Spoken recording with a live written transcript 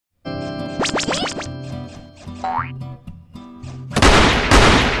Welcome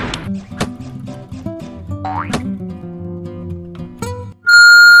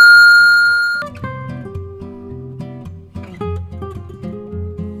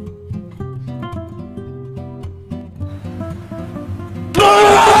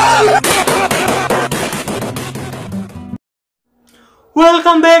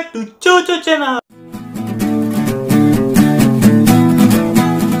back to Choco channel.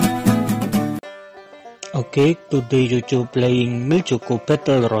 Okay, today Choco playing Choco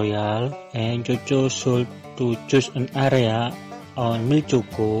Battle Royale, and Choco should to choose an area on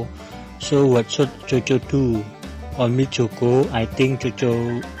Choco. So what should Choco do on Choco? I think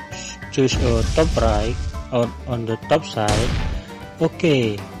Choco choose a top right or on the top side.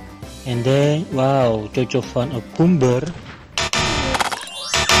 Okay, and then wow, Choco found a bomber.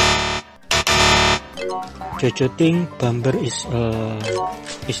 Choco think bomber is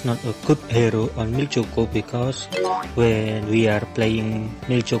not a good hero on Choco, because when we are playing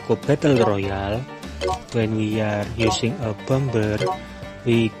Choco Battle Royale, when we are using a bomber,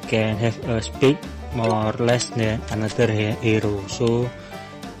 we can have a speed more or less than another hero, so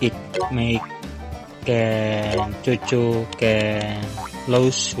it make Choco can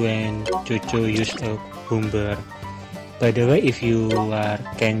lose when Choco use a bomber. By the way, if you are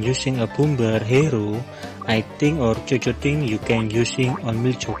using a bomber hero, I think or Choco think you can using on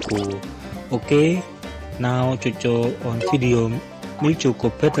Choco. Okay, now Choco on video Choco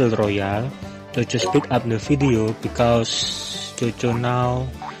Battle Royale. Choco speed up the video because Choco now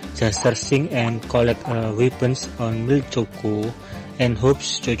just searching and collect weapons on Choco, and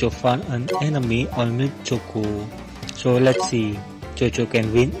hopes Choco found an enemy on Choco. So let's see Choco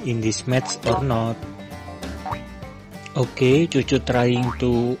can win in this match or not. Okay, Choco trying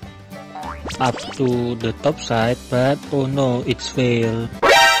to up to the top side, but oh no, it's failed.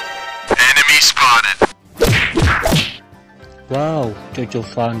 Enemy spotted. Wow, Choco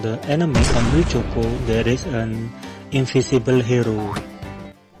found the enemy on Choco. There is an invisible hero.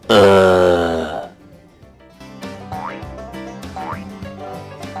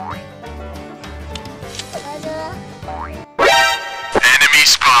 Enemy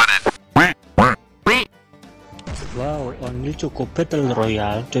spotted. Wow, on Choco Battle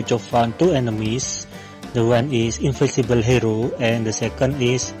Royale, Choco found two enemies. The one is invisible hero and the second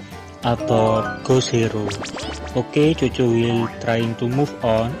is upper ghost hero. Okay, Choco will trying to move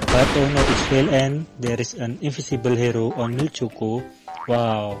on, but oh no, it's fail and there is an invisible hero on Choco.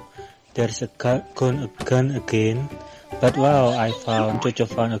 Wow, there's a gun again. But wow, Choco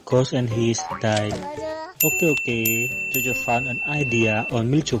found a ghost and he's died. Okay, Choco found an idea on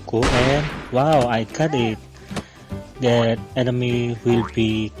Choco, and wow, I got it. That enemy will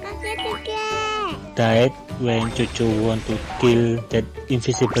be died when Choco want to kill that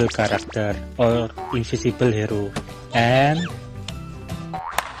invisible character or invisible hero, and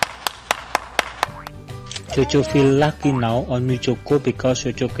Choco feel lucky now on Choco because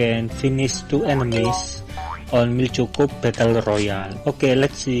Choco can finish two enemies on Choco Battle Royale. Okay,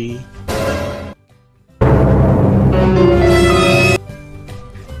 let's see.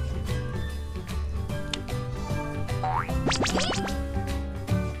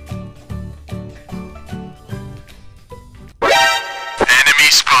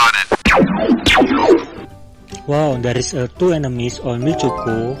 Wow, there is two enemies on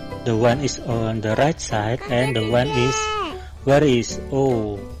Choco. The one is on the right side and the one is where is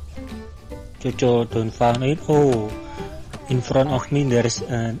Choco don't find it. In front of me there is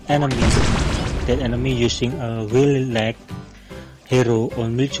an enemy. That enemy using a wheel leg hero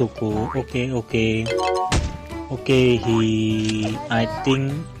on Choco. Okay, I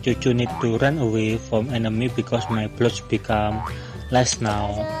think Choco need to run away from enemy because my bullets become less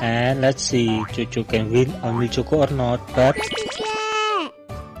now, and let's see Choco can win on Choco or not. But